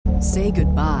Say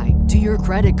goodbye to your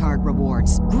credit card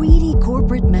rewards. Greedy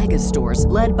corporate mega stores,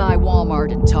 led by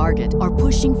Walmart and Target, are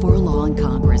pushing for a law in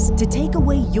Congress to take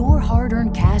away your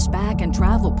hard-earned cash back and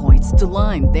travel points to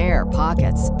line their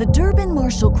pockets. The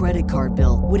Durbin-Marshall credit card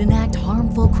bill would enact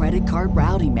harmful credit card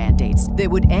routing mandates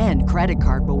that would end credit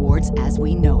card rewards as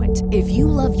we know it. If you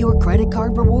love your credit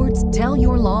card rewards, tell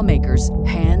your lawmakers,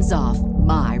 hands off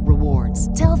my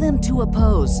rewards. Tell them to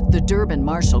oppose the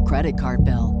Durbin-Marshall credit card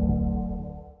bill.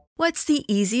 What's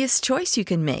the easiest choice you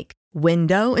can make?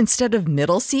 Window instead of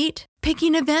middle seat?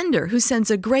 Picking a vendor who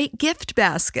sends a great gift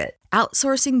basket?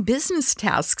 Outsourcing business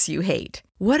tasks you hate?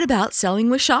 What about selling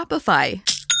with Shopify?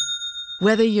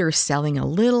 Whether you're selling a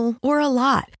little or a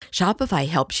lot, Shopify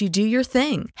helps you do your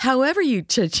thing, however you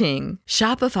cha-ching.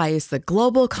 Shopify is the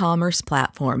global commerce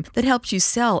platform that helps you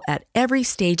sell at every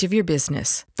stage of your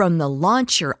business. From the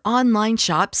launch your online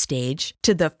shop stage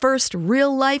to the first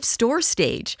real-life store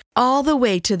stage, all the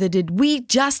way to the did we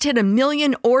just hit 1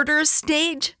 million orders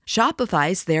stage.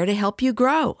 Shopify's there to help you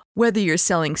grow. Whether you're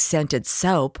selling scented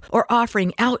soap or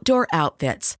offering outdoor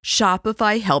outfits,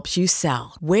 Shopify helps you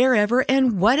sell. Wherever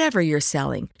and whatever you're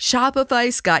selling,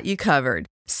 Shopify's got you covered.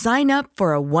 Sign up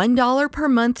for a $1 per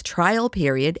month trial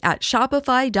period at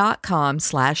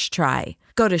shopify.com/try.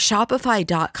 Go to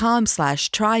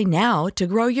shopify.com/try now to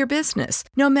grow your business,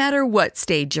 no matter what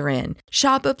stage you're in.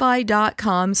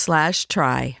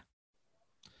 Shopify.com/try.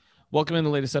 Welcome in the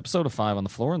latest episode of 5 on the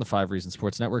Floor on the 5 Reasons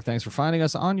Sports Network. Thanks for finding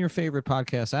us on your favorite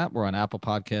podcast app. We're on Apple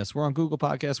Podcasts. We're on Google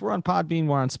Podcasts. We're on Podbean.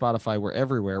 We're on Spotify. We're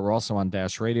everywhere. We're also on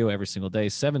Dash Radio every single day,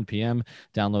 7 p.m.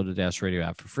 Download the Dash Radio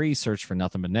app for free. Search for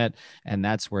Nothing But Net, and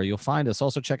that's where you'll find us.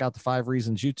 Also, check out the 5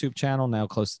 Reasons YouTube channel, now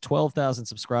close to 12,000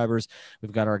 subscribers.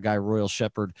 We've got our guy Royal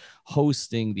Shepherd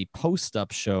hosting the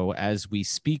post-up show as we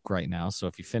speak right now. So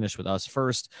if you finish with us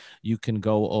first, you can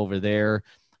go over there.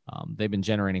 They've been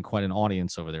generating quite an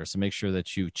audience over there, so make sure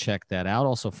that you check that out.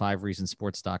 Also,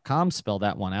 5reasonsports.com. Spell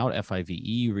that one out,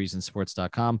 F-I-V-E,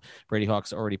 reasonsports.com. Brady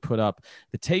Hawk's already put up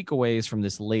the takeaways from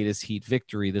this latest Heat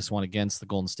victory, this one against the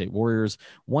Golden State Warriors,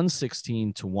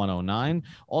 116-109.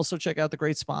 Also, check out the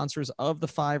great sponsors of the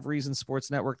 5 Reasons Sports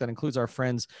Network. That includes our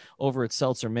friends over at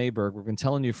Seltzer Mayberg. We've been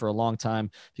telling you for a long time,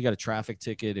 if you got a traffic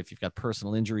ticket, if you've got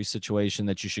personal injury situation,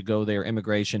 that you should go there,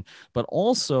 immigration, but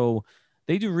also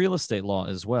they do real estate law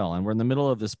as well. And we're in the middle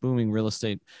of this booming real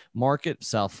estate market,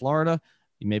 South Florida.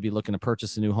 You may be looking to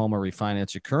purchase a new home or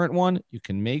refinance your current one. You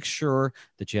can make sure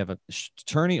that you have an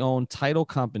attorney-owned title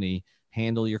company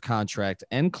handle your contract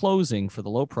and closing for the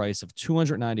low price of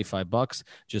 $295.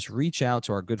 Just reach out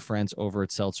to our good friends over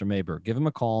at Seltzer Mayberg. Give them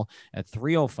a call at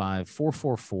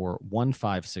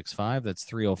 305-444-1565. That's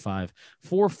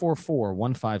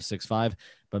 305-444-1565.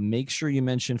 But make sure you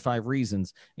mention 5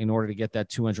 Reasons in order to get that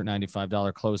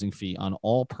 $295 closing fee on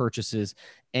all purchases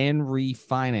and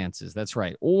refinances. That's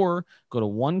right. Or go to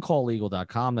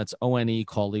onecalllegal.com. That's O-N-E,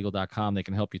 calllegal.com. They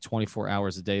can help you 24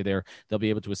 hours a day there. They'll be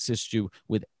able to assist you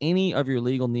with any of your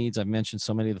legal needs. I've mentioned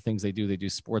so many of the things they do. They do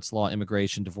sports law,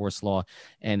 immigration, divorce law,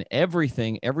 and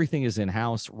everything. Everything is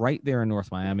in-house right there in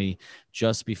North Miami,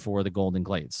 just before the Golden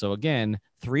Glades. So again,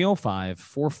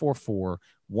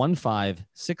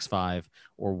 305-444-1565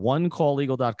 or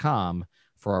onecalllegal.com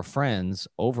for our friends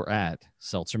over at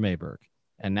Seltzer Mayberg.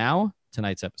 And now,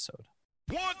 tonight's episode.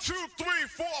 1, 2, 3,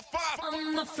 4, 5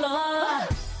 on the floor.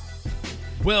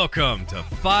 Welcome to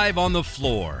 5 on the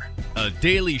Floor, a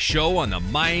daily show on the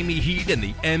Miami Heat and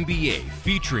the NBA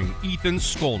featuring Ethan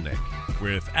Skolnick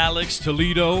with Alex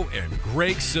Toledo and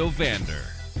Greg Sylvander,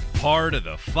 part of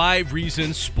the 5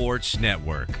 Reasons Sports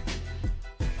Network.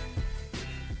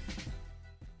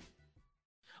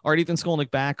 All right, Ethan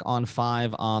Skolnick back on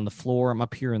 5 on the Floor. I'm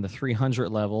up here in the 300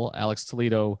 level. Alex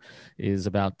Toledo is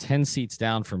about 10 seats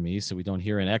down from me, so we don't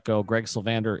hear an echo. Greg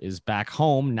Sylvander is back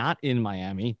home, not in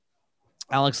Miami.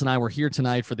 Alex and I were here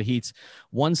tonight for the Heat's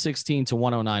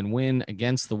 116-109 win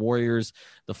against the Warriors.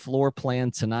 The floor plan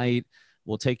tonight,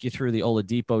 we'll take you through the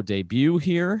Oladipo debut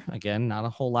here. Again, not a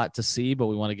whole lot to see, but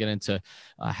we want to get into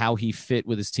how he fit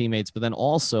with his teammates. But then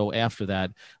also after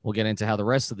that, we'll get into how the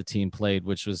rest of the team played,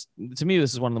 which was, to me,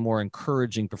 this is one of the more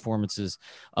encouraging performances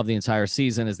of the entire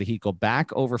season as the Heat go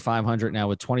back over 500 now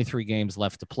with 23 games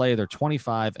left to play. They're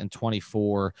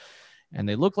 25-24. And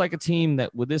they look like a team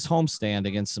that with this homestand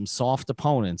against some soft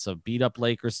opponents, a beat-up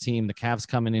Lakers team, the Cavs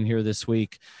coming in here this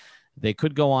week, they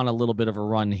could go on a little bit of a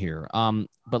run here.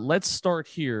 But let's start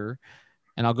here,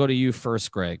 and I'll go to you first,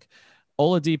 Greg.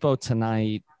 Oladipo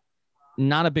tonight,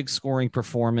 not a big scoring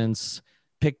performance,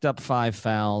 picked up 5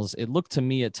 fouls. It looked to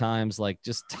me at times like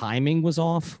just timing was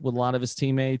off with a lot of his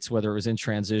teammates, whether it was in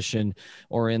transition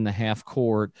or in the half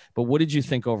court. But what did you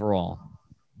think overall?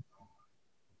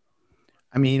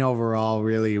 I mean, overall,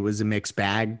 really, it was a mixed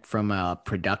bag from a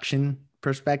production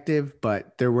perspective,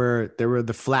 but there were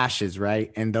the flashes,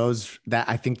 right? And those that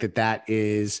I think that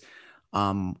is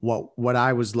what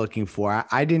I was looking for.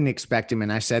 I didn't expect him,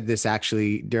 and I said this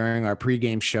actually during our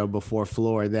pregame show before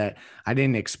Floor, that I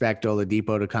didn't expect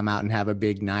Oladipo to come out and have a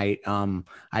big night.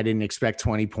 I didn't expect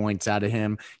 20 points out of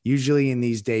him. Usually in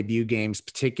these debut games,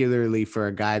 particularly for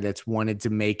a guy that's wanted to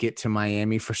make it to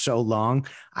Miami for so long,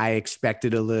 I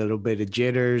expected a little bit of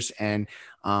jitters, and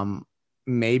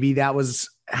maybe that was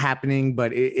happening,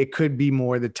 but it could be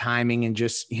more the timing and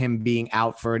just him being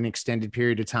out for an extended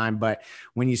period of time. But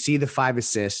when you see the 5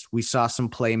 assists, we saw some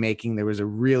playmaking. There was a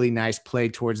really nice play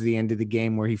towards the end of the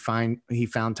game where he found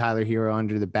Tyler Hero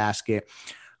under the basket.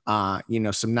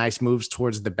 Some nice moves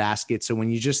towards the basket. So when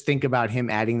you just think about him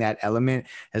adding that element,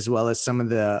 as well as some of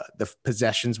the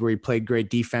possessions where he played great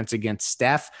defense against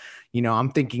Steph,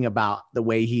 I'm thinking about the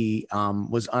way he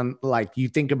was like you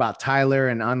think about Tyler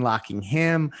and unlocking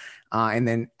him, and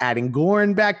then adding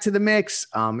Goran back to the mix.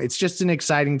 It's just an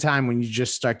exciting time when you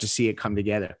just start to see it come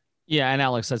together. Yeah, and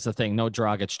Alex, that's the thing. No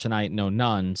Dragic tonight, no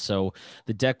none. So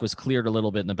the deck was cleared a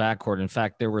little bit in the backcourt. In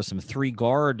fact, there were some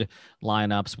 3-guard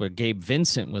lineups where Gabe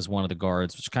Vincent was one of the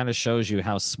guards, which kind of shows you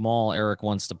how small Eric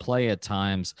wants to play at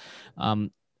times.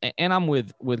 And I'm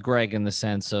with Greg in the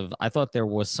sense of I thought there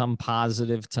was some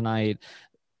positive tonight.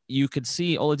 You could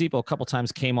see Oladipo a couple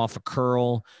times came off a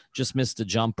curl, just missed a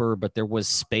jumper, but there was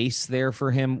space there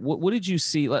for him. What did you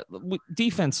see?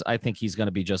 Defense, I think he's going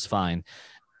to be just fine.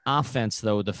 Offense,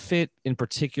 though, the fit in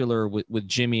particular with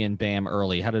Jimmy and Bam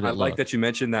early, how did it look? I like that you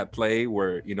mentioned that play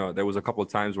where, there was a couple of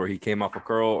times where he came off a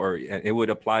curl, or it would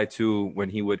apply to when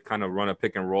he would kind of run a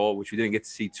pick and roll, which we didn't get to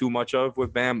see too much of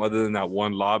with Bam other than that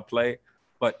one lob play.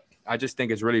 But I just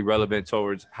think it's really relevant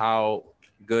towards how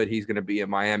good he's going to be in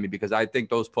Miami, because I think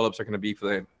those pull-ups are going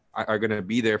to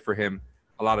be there for him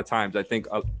a lot of times. I think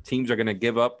teams are going to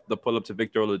give up the pull-up to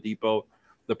Victor Oladipo.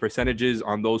 The percentages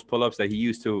on those pull-ups that he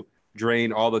used to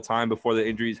drain all the time before the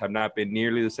injuries have not been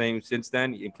nearly the same since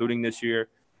then, including this year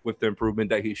with the improvement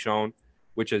that he's shown,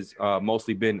 which has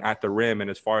mostly been at the rim and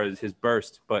as far as his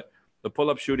burst. But the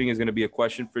pull-up shooting is going to be a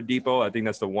question for Depot. I think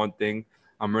that's the one thing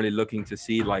I'm really looking to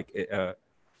see,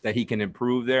 that he can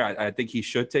improve there. I think he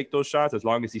should take those shots as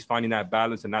long as he's finding that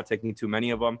balance and not taking too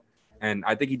many of them. And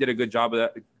I think he did a good job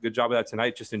of that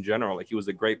tonight, just in general. Like, he was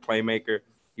a great playmaker.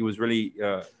 He was really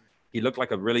he looked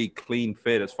like a really clean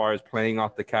fit as far as playing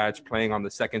off the catch, playing on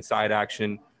the second side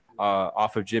action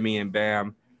off of Jimmy and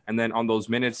Bam. And then on those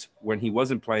minutes when he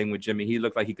wasn't playing with Jimmy, he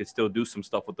looked like he could still do some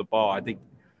stuff with the ball. I think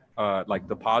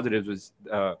the positives was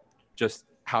just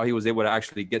how he was able to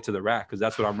actually get to the rack, because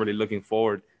that's what I'm really looking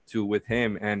forward to with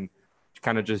him, and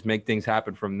kind of just make things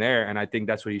happen from there. And I think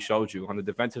that's what he showed you on the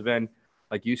defensive end.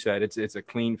 Like you said, it's a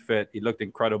clean fit. He looked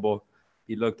incredible.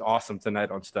 He looked awesome tonight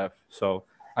on Steph. So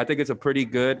I think it's a pretty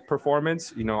good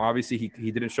performance. Obviously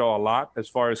he didn't show a lot as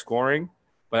far as scoring,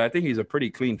 but I think he's a pretty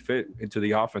clean fit into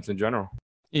the offense in general.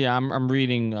 Yeah, I'm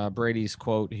reading Brady's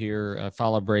quote here.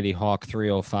 Follow Brady Hawk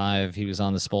 305. He was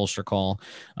on the Spoelstra call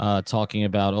talking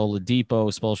about Oladipo.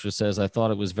 Spoelstra says, I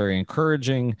thought it was very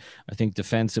encouraging. I think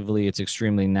defensively it's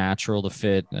extremely natural to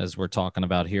fit, as we're talking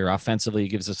about here. Offensively, he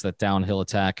gives us that downhill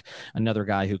attack, another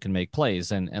guy who can make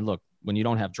plays. And look, when you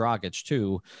don't have Dragic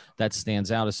too, that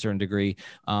stands out a certain degree.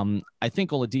 I think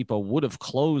Oladipo would have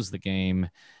closed the game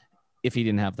if he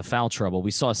didn't have the foul trouble. We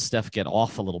saw Steph get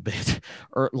off a little bit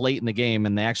late in the game,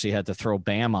 and they actually had to throw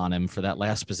Bam on him for that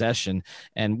last possession.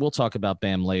 And we'll talk about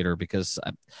Bam later, because,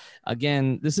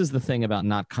 again, this is the thing about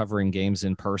not covering games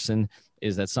in person,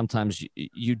 is that sometimes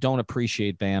you don't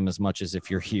appreciate Bam as much as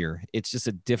if you're here. It's just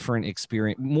a different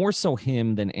experience, more so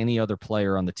him than any other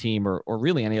player on the team, or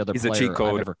really any other player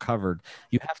I've ever covered.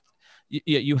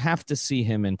 You have to see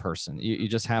him in person. You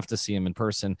just have to see him in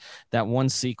person. That one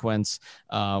sequence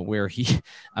where he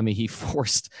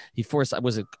forced, I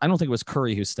don't think it was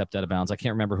Curry who stepped out of bounds. I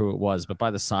can't remember who it was, but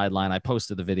by the sideline, I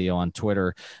posted the video on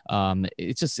Twitter.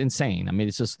 It's just insane. I mean,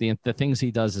 it's just the things he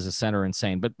does as a center,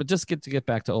 insane. But just to get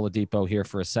back to Oladipo here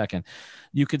for a second,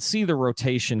 you could see the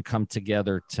rotation come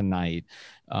together tonight,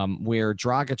 where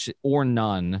Dragic or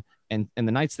none. And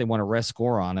the nights they want to rest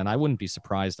Goran, and I wouldn't be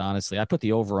surprised, honestly. I put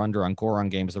the over-under on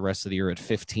Goran games the rest of the year at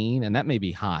 15, and that may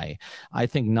be high. I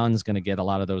think Nunn's going to get a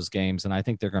lot of those games, and I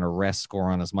think they're going to rest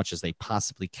Goran as much as they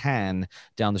possibly can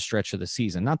down the stretch of the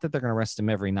season. Not that they're going to rest him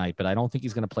every night, but I don't think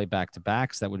he's going to play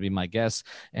back-to-backs. That would be my guess.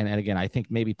 And again, I think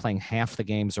maybe playing half the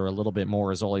games or a little bit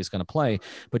more is all he's going to play.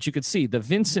 But you could see the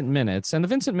Vincent minutes, and the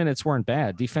Vincent minutes weren't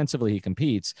bad. Defensively, he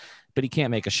competes, but he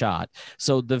can't make a shot.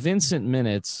 So the Vincent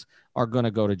minutes are going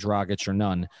to go to Dragic or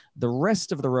none. The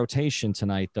rest of the rotation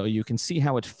tonight, though, you can see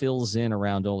how it fills in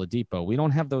around Oladipo. We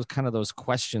don't have those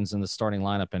questions in the starting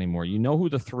lineup anymore. You know who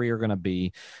the three are going to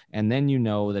be, and then you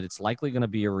know that it's likely going to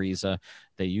be Ariza.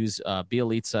 They use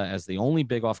Bjelica as the only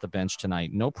big off the bench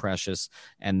tonight, no Precious.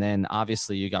 And then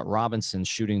obviously you got Robinson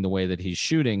shooting the way that he's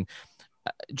shooting.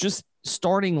 Just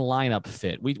starting lineup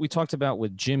fit. We talked about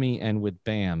with Jimmy and with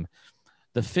Bam,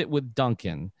 the fit with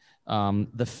Duncan,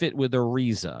 the fit with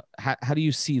Ariza. How do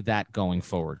you see that going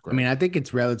forward, Greg? I mean, I think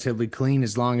it's relatively clean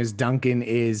as long as Duncan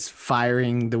is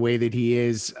firing the way that he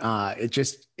is.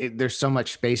 There's so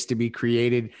much space to be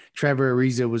created. Trevor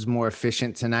Ariza was more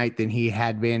efficient tonight than he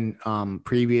had been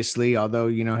previously, although,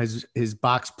 his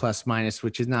box plus minus,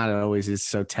 which is not always is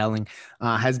so telling,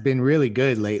 has been really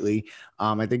good lately.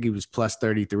 I think he was plus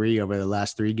 33 over the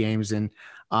last 3 games. And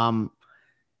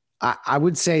I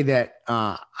would say that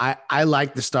I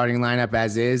like the starting lineup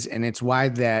as is, and it's why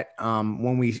that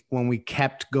when we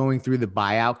kept going through the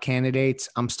buyout candidates,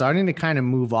 I'm starting to kind of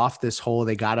move off this whole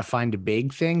they got to find a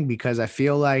big thing, because I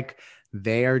feel like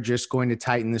they are just going to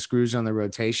tighten the screws on the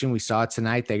rotation. We saw it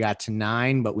tonight. They got to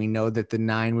 9, but we know that the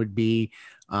 9 would be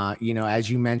as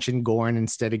you mentioned, Goran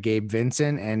instead of Gabe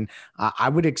Vincent. And I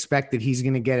would expect that he's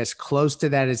going to get as close to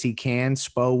that as he can,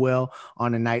 Spo will,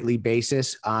 on a nightly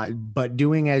basis. But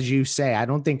doing as you say, I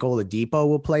don't think Oladipo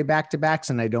will play back-to-backs,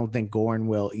 and I don't think Goran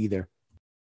will either.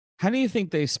 How do you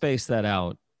think they space that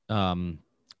out?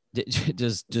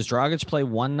 Does Dragic play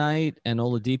one night and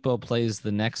Oladipo plays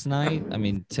the next night? I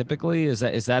mean, typically is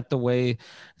that the way?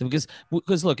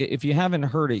 Because look, if you haven't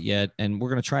heard it yet, and we're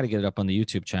going to try to get it up on the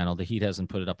YouTube channel, the Heat hasn't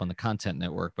put it up on the content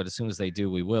network, but as soon as they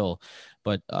do, we will.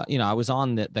 But I was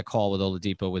on the call with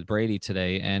Oladipo with Brady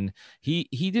today, and he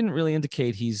didn't really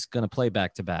indicate he's going to play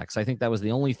back-to-backs. I think that was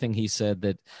the only thing he said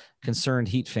that concerned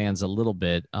Heat fans a little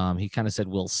bit. He kind of said,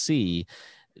 "We'll see."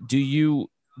 Do you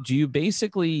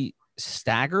basically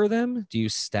stagger them? Do you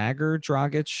stagger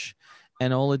Dragic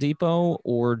and Oladipo,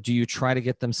 or do you try to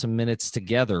get them some minutes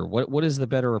together? What is the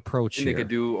better approach here? They could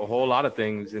do a whole lot of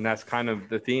things, and that's kind of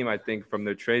the theme, I think, from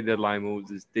their trade deadline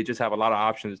moves, is they just have a lot of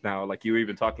options now. Like you were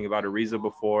even talking about Ariza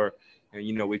before,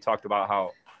 and we talked about how,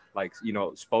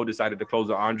 Spo decided to close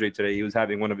on Andre today. He was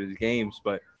having one of his games,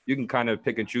 but you can kind of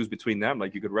pick and choose between them.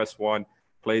 Like you could rest one,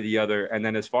 play the other, and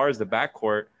then as far as the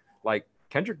backcourt, like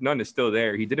Kendrick Nunn is still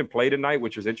there. He didn't play tonight,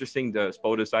 which was interesting. The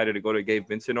Spo decided to go to Gabe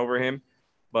Vincent over him.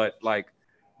 But,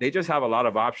 they just have a lot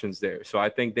of options there. So I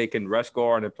think they can rest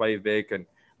Goran and play Vic,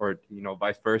 or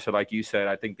vice versa. Like you said,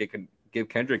 I think they can give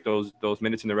Kendrick those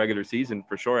minutes in the regular season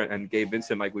for sure, and Gabe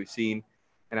Vincent like we've seen.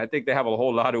 And I think they have a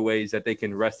whole lot of ways that they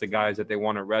can rest the guys that they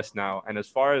want to rest now. And as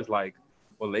far as, what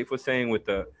Leif was saying with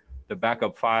the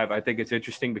backup 5, I think it's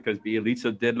interesting because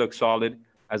Bjelica did look solid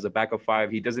as a backup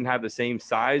 5. He doesn't have the same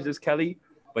size as Kelly,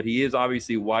 but he is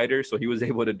obviously wider, so he was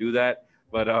able to do that.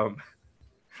 But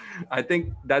I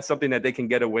think that's something that they can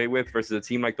get away with versus a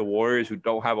team like the Warriors, who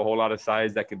don't have a whole lot of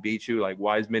size that can beat you. Like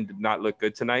Wiseman did not look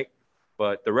good tonight.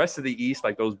 But the rest of the East,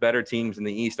 like those better teams in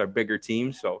the East, are bigger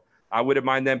teams. So I wouldn't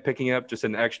mind them picking up just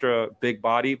an extra big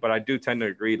body. But I do tend to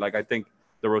agree. I think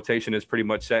the rotation is pretty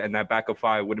much set, and that backup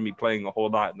 5 wouldn't be playing a whole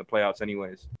lot in the playoffs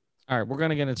anyways. All right, we're going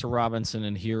to get into Robinson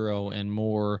and Hero and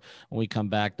more when we come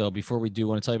back, though. Before we do, I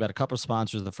want to tell you about a couple of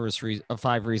sponsors of the first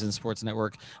 5 Reasons Sports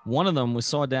Network. One of them we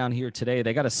saw down here today.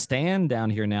 They got a stand down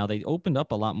here now. They opened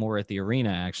up a lot more at the arena,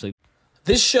 actually.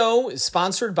 This show is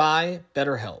sponsored by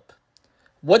BetterHelp.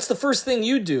 What's the first thing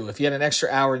you do if you had an extra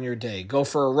hour in your day? Go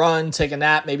for a run, take a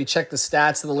nap, maybe check the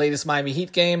stats of the latest Miami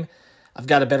Heat game? I've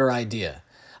got a better idea.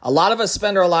 A lot of us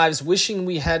spend our lives wishing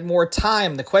we had more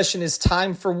time. The question is,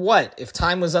 time for what? If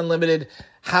time was unlimited,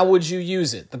 how would you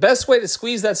use it? The best way to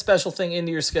squeeze that special thing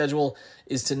into your schedule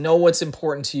is to know what's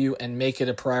important to you and make it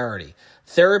a priority.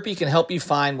 Therapy can help you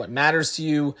find what matters to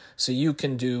you so you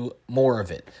can do more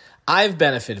of it. I've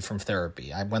benefited from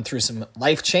therapy. I went through some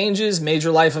life changes,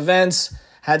 major life events,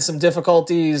 had some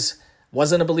difficulties.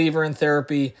 Wasn't a believer in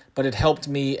therapy, but it helped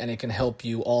me and it can help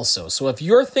you also. So if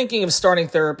you're thinking of starting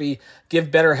therapy,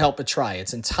 give BetterHelp a try.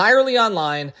 It's entirely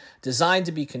online, designed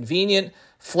to be convenient,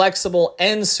 flexible,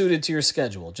 and suited to your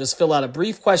schedule. Just fill out a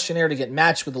brief questionnaire to get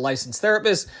matched with a licensed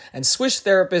therapist and switch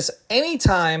therapists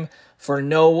anytime for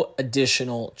no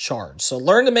additional charge. So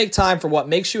learn to make time for what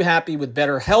makes you happy with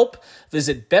BetterHelp.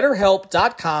 Visit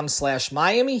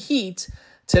BetterHelp.com/Miami Heat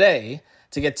today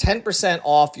to get 10%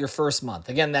 off your first month.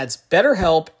 Again, that's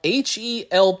BetterHelp,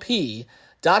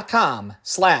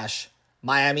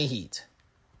 HELP.com/Miami Heat.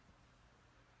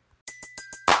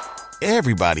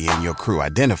 Everybody in your crew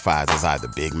identifies as either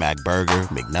Big Mac Burger,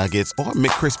 McNuggets, or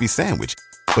McCrispy Sandwich.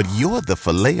 But you're the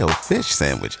Filet-O-Fish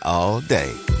Sandwich all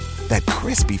day. That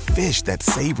crispy fish, that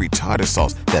savory tartar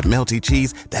sauce, that melty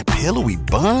cheese, that pillowy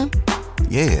bun.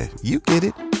 Yeah, you get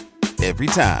it. Every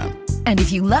time. And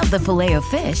if you love the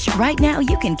Filet-O-Fish, right now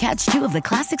you can catch two of the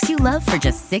classics you love for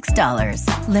just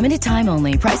 $6. Limited time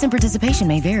only. Price and participation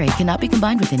may vary. Cannot be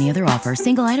combined with any other offer.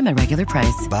 Single item at regular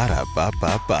price.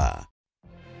 Ba-da-ba-ba-ba.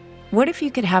 What if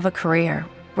you could have a career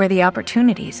where the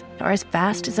opportunities are as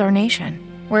vast as our nation,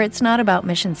 where it's not about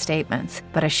mission statements,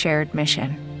 but a shared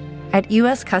mission? At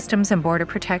U.S. Customs and Border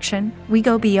Protection, we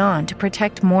go beyond to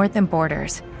protect more than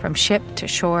borders. From ship to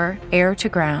shore, air to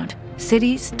ground,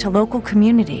 cities to local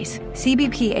communities,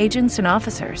 CBP agents and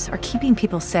officers are keeping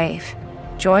people safe.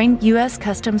 Join U.S.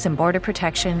 Customs and Border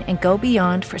Protection and go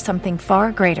beyond for something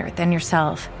far greater than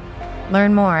yourself.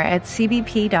 Learn more at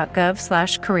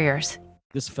cbp.gov/careers.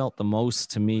 This felt the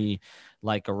most to me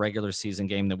like a regular season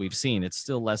game that we've seen. It's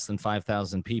still less than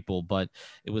 5,000 people, but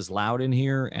it was loud in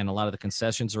here, and a lot of the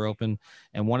concessions are open.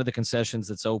 And one of the concessions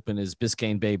that's open is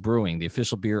Biscayne Bay Brewing, the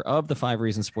official beer of the 5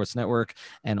 Reasons Sports Network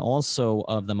and also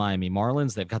of the Miami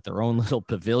Marlins. They've got their own little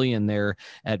pavilion there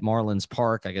at Marlins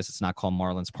Park. I guess it's not called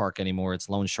Marlins Park anymore. It's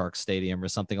Lone Shark Stadium or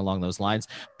something along those lines.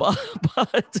 But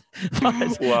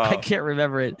wow. I can't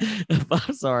remember it.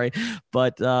 I'm sorry.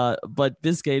 But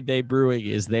Biscayne Bay Brewing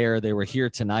is there. They were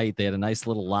here tonight. They had a nice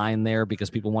little line there because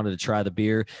people wanted to try the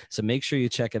beer. So make sure you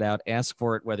check it out. Ask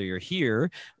for it whether you're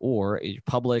here or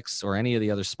Publix or any of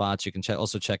the other spots. You can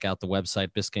also check out the website,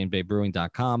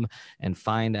 BiscayneBayBrewing.com, and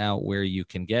find out where you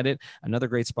can get it. Another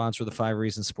great sponsor of the 5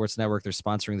 Reasons Sports Network. They're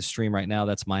sponsoring the stream right now.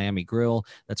 That's Miami Grill.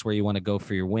 That's where you want to go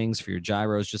for your wings, for your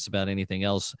gyros, just about anything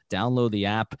else. Download the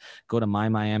app. Go to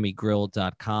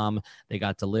mymiamigrill.com. They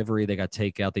got delivery. They got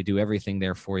takeout. They do everything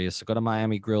there for you. So go to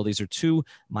Miami Grill. These are 2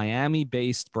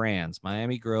 Miami-based brands,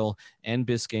 Miami Grill and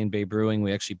Biscayne Bay Brewing.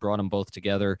 We actually brought them both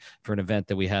together for an event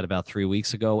that we had about 3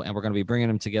 weeks ago, and we're going to be bringing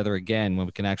them together again when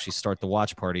we can actually start the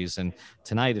watch parties. And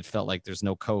tonight it felt like there's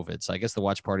no COVID, so I guess the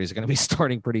watch parties are going to be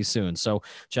starting pretty soon. So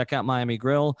check out Miami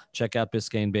Grill, check out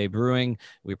Biscayne Bay Brewing.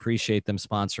 We appreciate them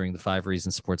sponsoring the 5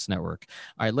 Reasons Sports Network.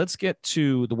 All right, let's get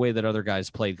to the way that other guys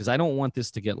played, because I don't want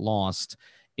this to get lost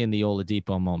in the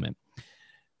Oladipo moment.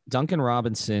 Duncan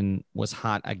Robinson was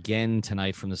hot again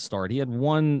tonight from the start. He had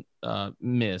one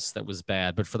miss that was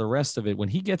bad, but for the rest of it, when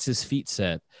he gets his feet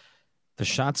set, the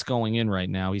shot's going in right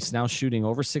now. He's now shooting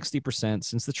over 60%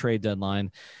 since the trade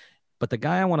deadline. But the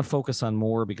guy I want to focus on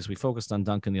more, because we focused on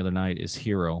Duncan the other night, is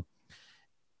Hero.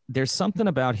 There's something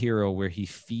about Hero where he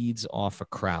feeds off a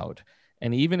crowd.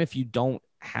 And even if you don't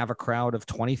have a crowd of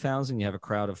 20,000, you have a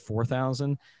crowd of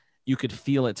 4,000, you could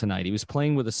feel it tonight. He was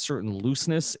playing with a certain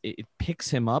looseness. It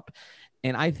picks him up.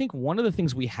 And I think one of the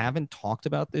things we haven't talked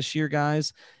about this year,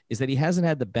 guys, is that he hasn't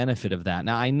had the benefit of that.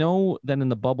 Now, I know that in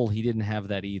the bubble, he didn't have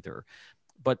that either.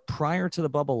 But prior to the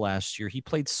bubble last year, he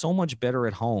played so much better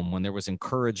at home when there was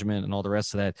encouragement and all the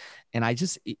rest of that. And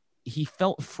he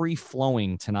felt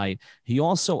free-flowing tonight. He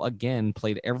also, again,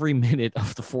 played every minute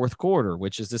of the fourth quarter,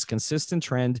 which is this consistent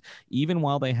trend, even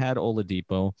while they had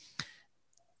Oladipo.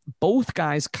 Both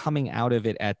guys coming out of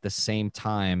it at the same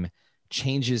time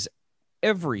changes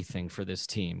everything for this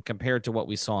team compared to what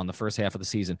we saw in the first half of the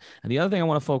season. And the other thing I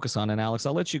want to focus on, and Alex,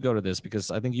 I'll let you go to this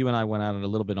because I think you and I went at it a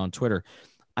little bit on Twitter.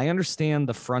 I understand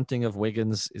the fronting of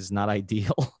Wiggins is not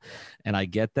ideal, and I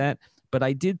get that. But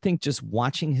I did think just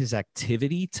watching his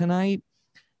activity tonight,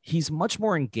 he's much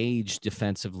more engaged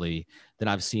defensively than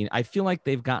I've seen. I feel like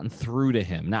they've gotten through to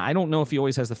him. Now, I don't know if he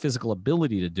always has the physical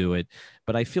ability to do it,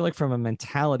 but I feel like from a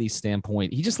mentality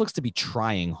standpoint, he just looks to be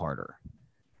trying harder.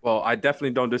 Well, I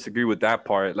definitely don't disagree with that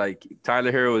part. Like,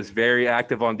 Tyler Hero is very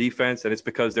active on defense, and it's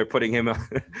because they're putting him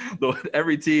 –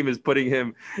 every team is putting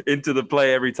him into the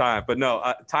play every time. But no,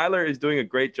 Tyler is doing a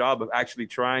great job of actually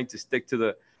trying to stick to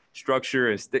the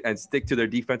structure and stick to their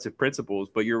defensive principles.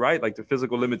 But you're right, like, the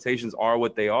physical limitations are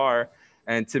what they are.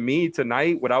 And to me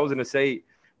tonight, what I was going to say,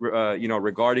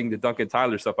 regarding the Duncan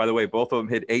Tyler stuff, by the way, both of them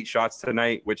hit 8 shots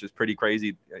tonight, which is pretty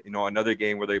crazy. Another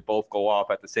game where they both go off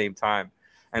at the same time.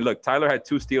 And look, Tyler had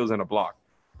 2 steals and a block.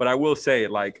 But I will say,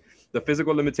 like, the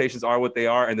physical limitations are what they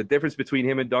are. And the difference between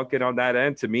him and Duncan on that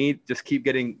end, to me, just keep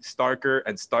getting starker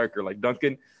and starker. Like,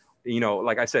 Duncan,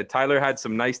 like I said, Tyler had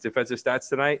some nice defensive stats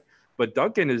tonight, but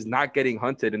Duncan is not getting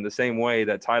hunted in the same way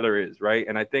that Tyler is, right?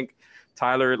 And I think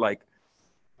Tyler,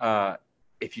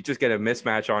 if you just get a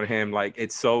mismatch on him, like,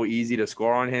 it's so easy to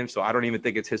score on him. So I don't even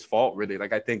think it's his fault, really.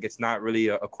 Like, I think it's not really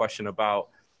a question about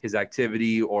his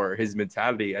activity or his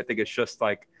mentality. I think it's just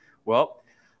like, well,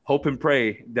 hope and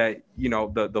pray that,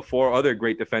 the 4 other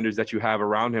great defenders that you have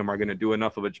around him are going to do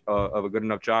enough of a good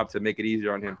enough job to make it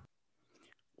easier on him.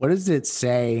 What does it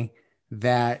say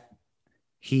that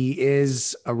he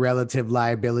is a relative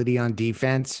liability on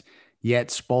defense yet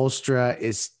Spoelstra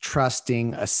is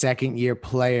trusting a second-year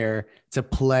player to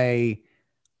play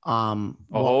a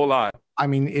whole lot. I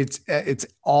mean, it's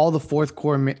all the fourth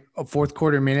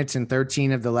quarter minutes in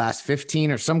 13 of the last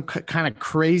 15 or some kind of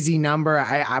crazy number.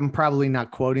 I'm probably not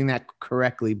quoting that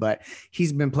correctly, but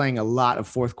he's been playing a lot of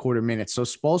fourth quarter minutes. So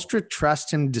Spoelstra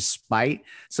trusts him despite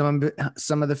some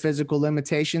of the physical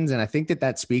limitations. And I think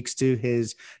that speaks to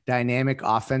his dynamic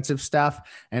offensive stuff.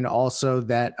 And also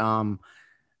that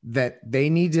they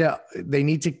need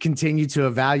to continue to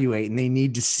evaluate, and they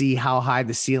need to see how high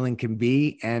the ceiling can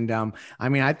be. And I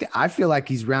mean, I feel like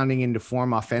he's rounding into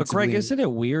form offensively. But Greg, isn't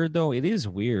it weird though? It is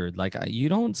weird. Like you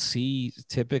don't see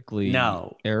typically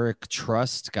Eric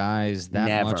trust guys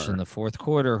that much in the fourth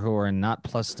quarter who are not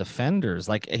plus defenders.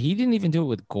 Like he didn't even do it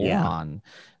with Goran.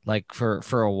 Like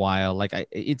for a while, like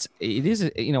it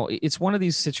is, you know, it's one of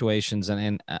these situations,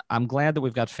 and I'm glad that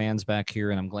we've got fans back here,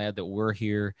 and I'm glad that we're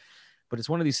here. But it's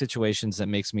one of these situations that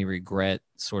makes me regret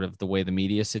sort of the way the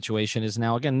media situation is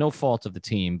now. Again, no fault of the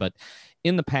team, but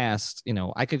in the past, you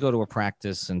know, I could go to a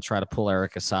practice and try to pull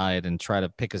Eric aside and try to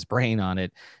pick his brain on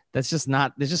it. That's just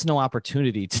not, there's just no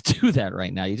opportunity to do that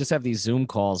right now. You just have these Zoom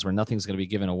calls where nothing's going to be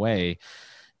given away.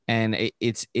 And it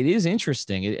is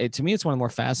interesting. To me, it's one of the more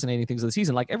fascinating things of the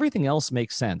season. Like everything else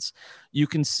makes sense. You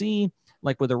can see,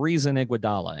 like with Ariza and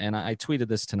Iguodala, and I tweeted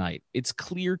this tonight, it's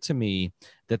clear to me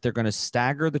that they're going to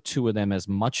stagger the two of them as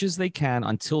much as they can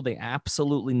until they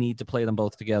absolutely need to play them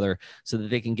both together so that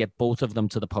they can get both of them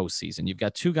to the postseason. You've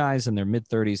got two guys in their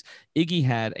mid-30s. Iggy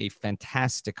had a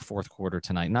fantastic fourth quarter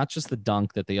tonight, not just the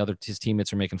dunk that his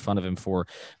teammates are making fun of him for,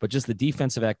 but just the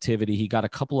defensive activity. He got a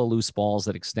couple of loose balls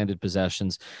that extended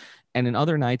possessions. And in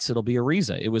other nights, it'll be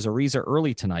Ariza. It was Ariza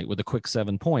early tonight with a quick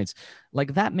 7 points.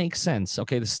 Like that makes sense.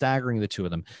 Okay, the staggering the two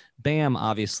of them. Bam,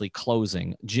 obviously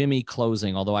closing. Jimmy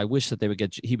closing. Although I wish that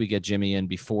he would get Jimmy in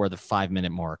before the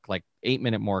 5-minute mark. Like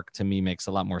 8-minute mark to me makes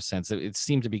a lot more sense. It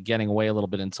seemed to be getting away a little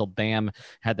bit until Bam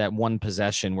had that one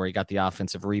possession where he got the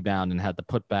offensive rebound and had the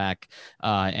putback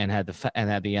and had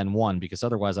the N1, because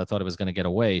otherwise I thought it was going to get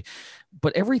away.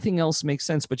 But everything else makes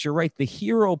sense. But you're right, the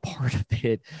hero part of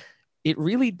it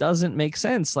really doesn't make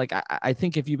sense. Like I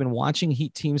think if you've been watching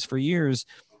Heat teams for years,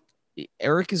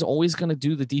 Eric is always going to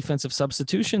do the defensive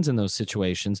substitutions in those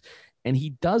situations, and he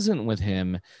doesn't with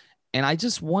him. And I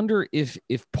just wonder if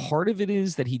part of it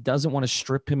is that he doesn't want to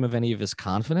strip him of any of his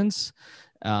confidence.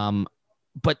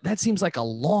 But that seems like a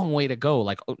long way to go.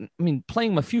 Like, I mean,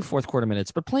 playing him a few fourth quarter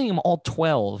minutes, but playing him all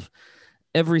 12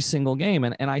 every single game.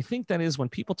 And I think that is when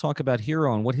people talk about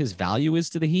Hero and what his value is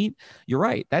to the Heat, you're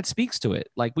right. That speaks to it.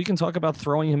 Like we can talk about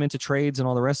throwing him into trades and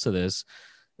all the rest of this.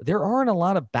 There aren't a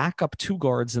lot of backup two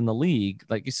guards in the league,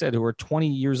 like you said, who are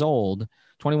 21 years old,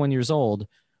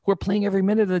 who are playing every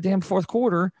minute of the damn fourth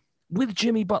quarter with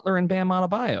Jimmy Butler and Bam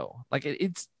Adebayo. Like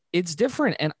it's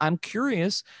different. And I'm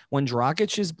curious, when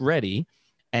Dragic is ready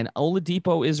and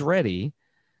Oladipo is ready,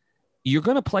 you're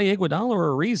going to play Iguodala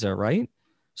or Ariza, right?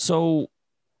 So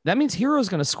that means Hero's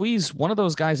going to squeeze one of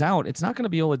those guys out. It's not going to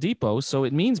be Oladipo. So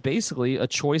it means basically a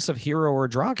choice of Hero or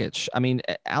Dragic. I mean,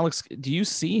 Alex, do you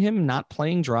see him not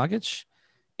playing Dragic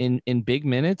in big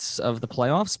minutes of the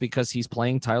playoffs because he's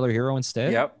playing Tyler Hero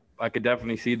instead? Yep, I could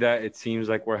definitely see that. It seems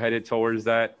like we're headed towards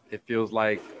that. It feels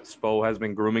like Spo has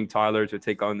been grooming Tyler to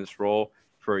take on this role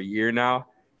for a year now.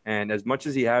 And as much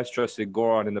as he has trusted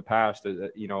Goran in the past,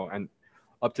 and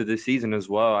up to this season as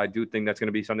well, I do think that's going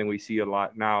to be something we see a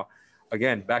lot now.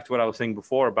 Again, back to what I was saying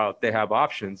before about they have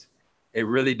options. It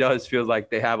really does feel like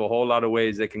they have a whole lot of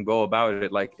ways they can go about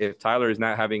it. Like if Tyler is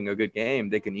not having a good game,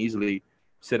 they can easily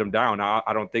sit him down.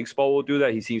 I don't think Spo will do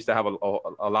that. He seems to have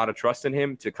a lot of trust in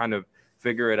him to kind of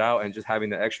figure it out and just having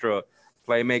the extra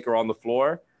playmaker on the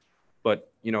floor. But,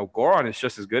 Goran is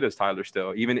just as good as Tyler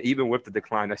still. Even with the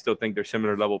decline, I still think they're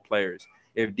similar level players.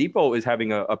 If Depot is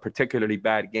having a particularly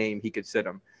bad game, he could sit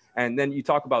him. And then you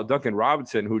talk about Duncan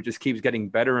Robinson, who just keeps getting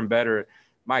better and better.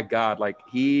 My God, like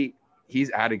he's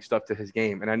adding stuff to his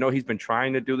game. And I know he's been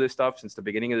trying to do this stuff since the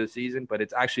beginning of the season, but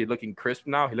it's actually looking crisp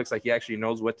now. He looks like he actually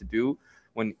knows what to do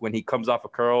when he comes off a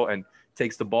curl and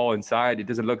takes the ball inside. It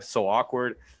doesn't look so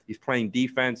awkward. He's playing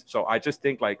defense. So I just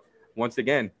think, like, once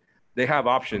again, they have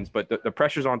options, but the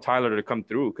pressure's on Tyler to come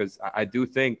through, because I do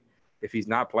think if he's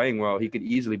not playing well, he could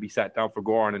easily be sat down for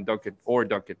Goran and Duncan.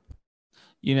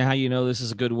 You know how this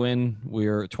is a good win?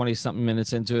 We're 20-something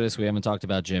minutes into this. We haven't talked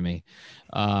about Jimmy,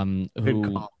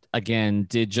 who, again,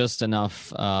 did just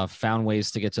enough, found ways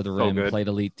to get to the rim, played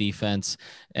elite defense,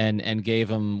 and gave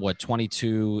him,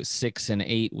 22, 6, and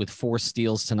 8 with 4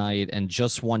 steals tonight and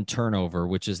just 1 turnover,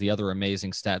 which is the other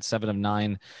amazing stat. 7 of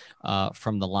 9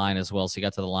 from the line as well. So he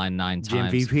got to the line 9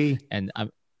 times. MVP. And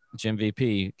Jim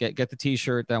VP. Get the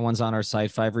t-shirt. That one's on our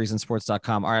site,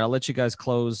 5reasonsports.com. All right, I'll let you guys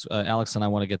close. Alex and I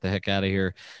want to get the heck out of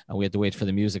here. We had to wait for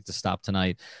the music to stop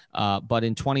tonight. But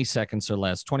in 20 seconds or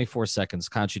less, 24 seconds,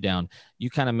 count you down. You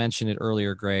kind of mentioned it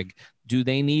earlier, Greg. Do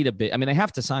they need a bit? I mean, they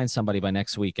have to sign somebody by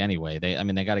next week anyway. They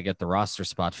got to get the roster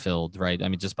spot filled, right? I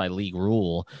mean, just by league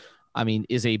rule. I mean,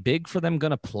 is a big for them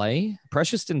going to play?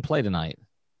 Precious didn't play tonight.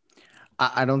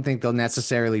 I don't think they'll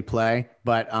necessarily play,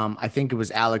 but I think it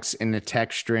was Alex in the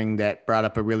text string that brought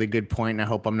up a really good point, and I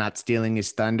hope I'm not stealing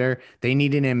his thunder. They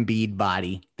need an Embiid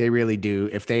body. They really do.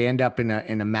 If they end up in a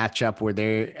matchup where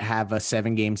they have a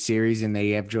 7-game series and they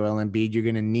have Joel Embiid, you're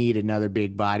going to need another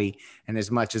big body. And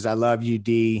as much as I love UD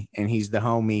and he's the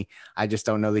homie, I just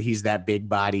don't know that he's that big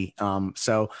body.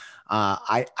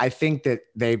 I think that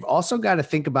they've also got to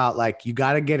think about, like, you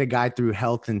got to get a guy through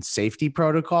health and safety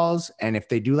protocols. And if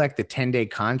they do like the 10-day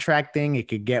contract thing, it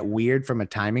could get weird from a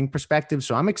timing perspective.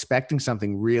 So I'm expecting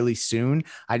something really soon.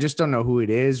 I just don't know who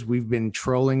it is. We've been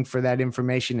trolling for that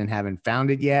information and haven't found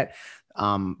it yet.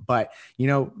 But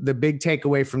the big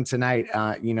takeaway from tonight,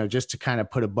 just to kind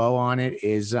of put a bow on it,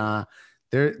 is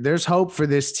there's hope for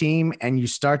this team. And you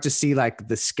start to see like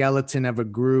the skeleton of a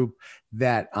group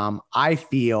that I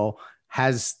feel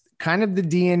has kind of the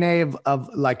DNA of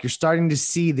like, you're starting to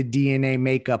see the DNA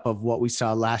makeup of what we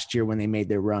saw last year when they made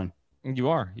their run.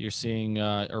 You're seeing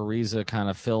Ariza kind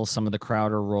of fill some of the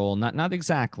Crowder role. Not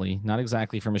exactly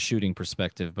from a shooting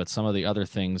perspective, but some of the other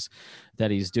things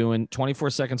that he's doing. 24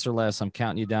 seconds or less. I'm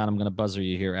counting you down. I'm going to buzzer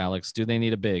you here, Alex. Do they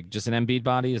need a big? Just an Embiid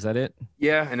body? Is that it?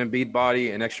 Yeah, an Embiid body,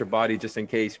 an extra body just in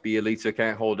case Bjelica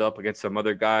can't hold up against some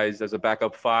other guys as a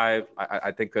backup 5.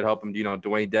 I think could help him,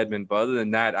 Dwayne Dedmon. But other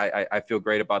than that, I feel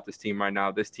great about this team right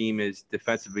now. This team is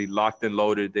defensively locked and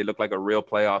loaded. They look like a real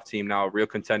playoff team now, a real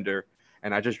contender.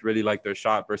 And I just really like their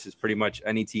shot versus pretty much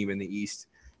any team in the East.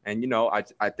 And, I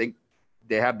think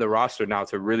they have the roster now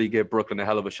to really give Brooklyn a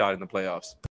hell of a shot in the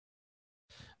playoffs.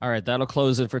 All right, that'll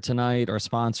close it for tonight. Our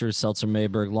sponsors, Seltzer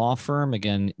Mayberg Law Firm.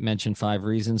 Again, mention 5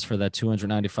 reasons for that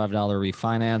 $295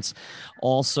 refinance.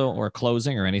 Also, or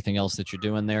closing, or anything else that you're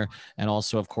doing there. And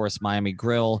also, of course, Miami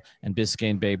Grill and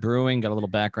Biscayne Bay Brewing. Got a little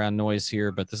background noise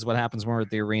here, but this is what happens when we're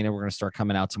at the arena. We're going to start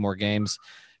coming out to more games.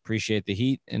 Appreciate the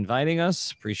Heat inviting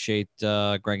us. Appreciate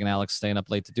Greg and Alex staying up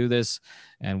late to do this.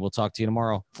 And we'll talk to you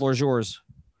tomorrow. Floor is yours.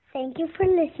 Thank you for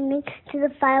listening to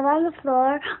the 5 on the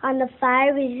Floor on the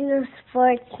 5 Regional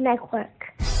Sports Network.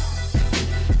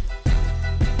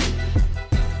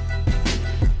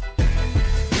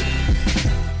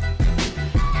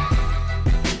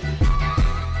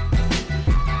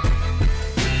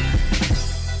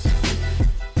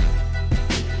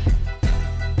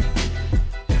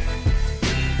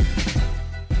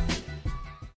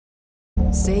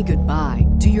 Say goodbye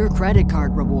to your credit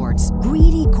card rewards.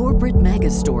 Greedy corporate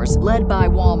mega stores, led by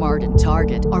Walmart and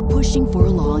Target, are pushing for a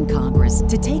law in Congress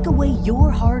to take away your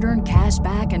hard-earned cash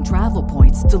back and travel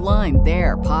points to line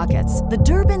their pockets. The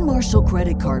Durbin-Marshall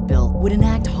credit card bill would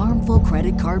enact harmful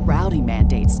credit card routing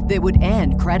mandates that would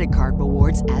end credit card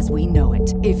rewards as we know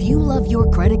it. If you love your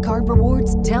credit card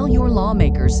rewards, tell your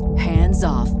lawmakers, hands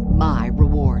off my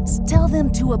rewards. Tell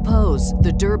them to oppose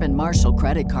the Durbin-Marshall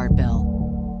credit card bill.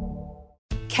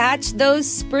 Catch those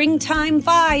springtime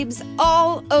vibes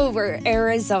all over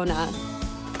Arizona.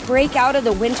 Break out of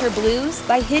the winter blues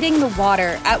by hitting the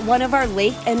water at one of our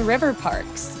lake and river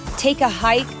parks. Take a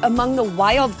hike among the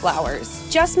wildflowers.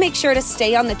 Just make sure to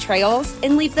stay on the trails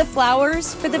and leave the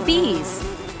flowers for the bees.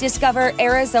 Discover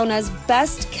Arizona's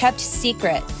best-kept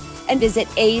secret and visit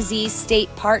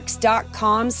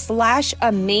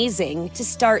azstateparks.com/amazing to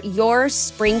start your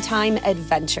springtime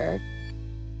adventure.